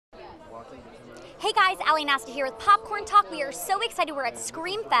Hey guys, Ally Nasta here with Popcorn Talk. We are so excited. We're at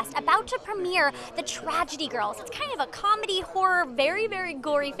Screamfest, about to premiere The Tragedy Girls. It's kind of a comedy, horror, very, very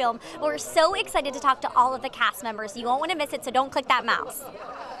gory film. We're so excited to talk to all of the cast members. You won't want to miss it, so don't click that mouse.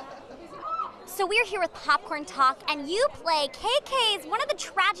 So we're here with Popcorn Talk, and you play KK's, one of the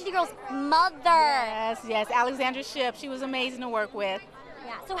Tragedy Girls' mother. Yes, Alexandra Shipp. She was amazing to work with.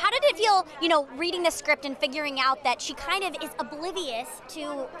 Yeah. So how did it feel, reading the script and figuring out that she kind of is oblivious to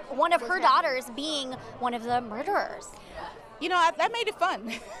one of her daughters being one of the murderers? That made it fun.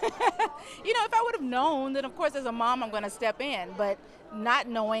 If I would have known, then of course as a mom I'm going to step in, but not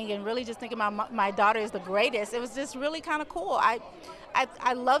knowing and really just thinking my daughter is the greatest, it was just really kind of cool.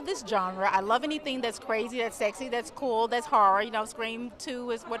 I love this genre. I love anything that's crazy, that's sexy, that's cool, that's horror. Scream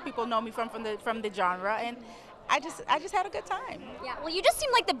 2 is what people know me from the genre, and I just had a good time. Yeah, well, you just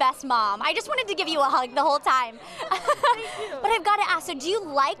seem like the best mom. I just wanted to give you a hug the whole time. Thank you. But I've got to ask, so do you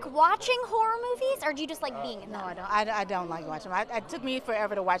like watching horror movies, or do you just like being in them? No, I don't like watching them. It took me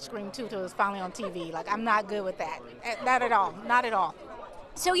forever to watch Scream 2 till it was finally on TV. Like, I'm not good with that. Not at all. Not at all.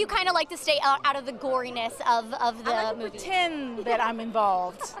 So you kind of like to stay out of the goriness of the I like movie? to pretend that I'm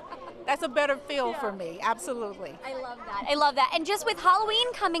involved. That's a better feel for me, absolutely. I love that. I love that. And just with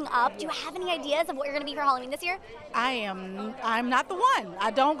Halloween coming up, do you have any ideas of what you're going to be for Halloween this year? I'm not the one. I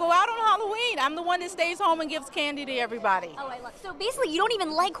don't go out on Halloween. I'm the one that stays home and gives candy to everybody. Oh, I love. So basically, you don't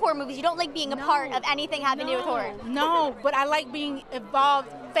even like horror movies. You don't like being a part of anything having to do with horror. No, but I like being involved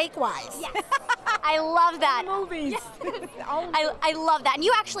fake-wise. Yes. I love that. Movies. Yes. I love that. And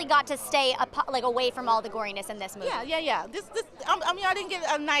you actually got to stay away from all the goriness in this movie. Yeah. I didn't get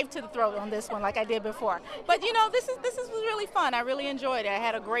a knife to the throat on this one like I did before. But this is really fun. I really enjoyed it. I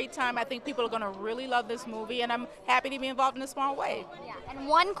had a great time. I think people are going to really love this movie, and I'm happy to be involved in a small way. Yeah. And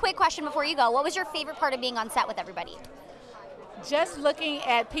one quick question before you go: what was your favorite part of being on set with everybody? Just looking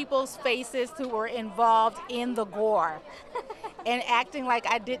at people's faces who were involved in the gore and acting like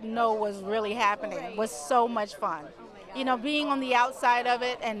I didn't know was really happening was so much fun. Being on the outside of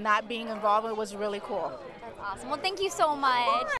it and not being involved, it was really cool. That's awesome. Well, thank you so much.